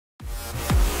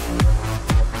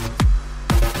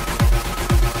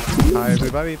Hi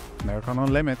everybody, American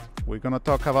Unlimited. We're gonna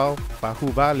talk about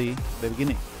Baahubali, The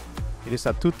Beginning. It is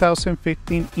a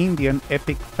 2015 Indian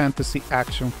epic fantasy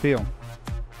action film.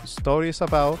 The story is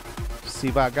about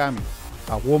Sivagami,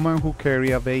 a woman who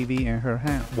carries a baby in her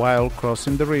hand while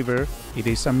crossing the river. It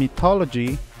is a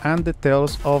mythology and the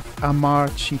tales of Amar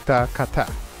Chitra Katha.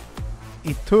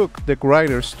 It took the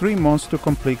writers 3 months to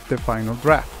complete the final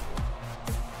draft.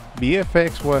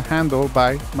 VFX were handled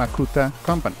by Makuta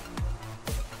Company.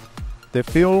 The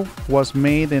film was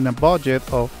made in a budget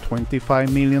of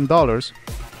 $25 million,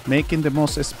 making the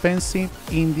most expensive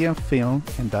Indian film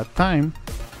in that time,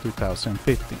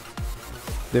 2015.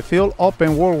 The film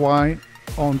opened worldwide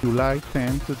on July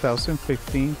 10,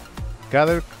 2015,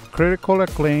 gathered critical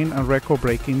acclaim and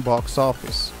record-breaking box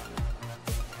office.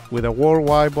 With a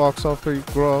worldwide box office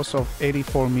gross of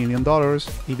 $84 million,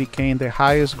 it became the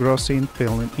highest-grossing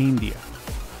film in India.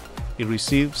 It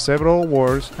received several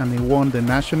awards and it won the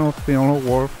National Film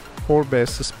Award for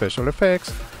Best Special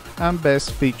Effects and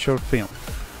Best Feature Film.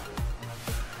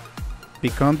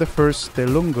 Became the first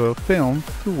Telugu film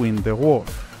to win the award.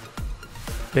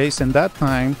 Based on that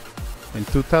time, in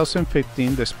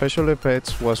 2015, the special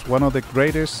effects was one of the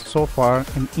greatest so far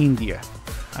in India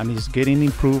and is getting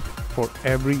improved for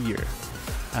every year.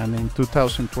 And in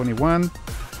 2021,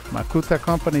 Makuta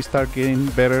Company started getting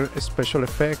better special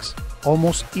effects,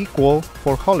 almost equal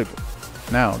for Hollywood.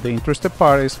 Now, the interesting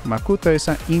part is Makuta is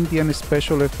an Indian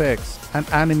special effects and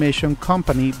animation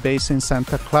company based in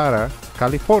Santa Clara,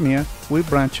 California, with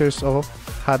branches of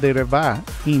Hyderabad,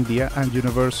 India, and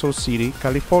Universal City,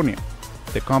 California.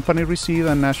 The company received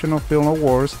a National Film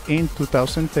Awards in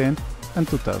 2010 and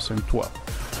 2012.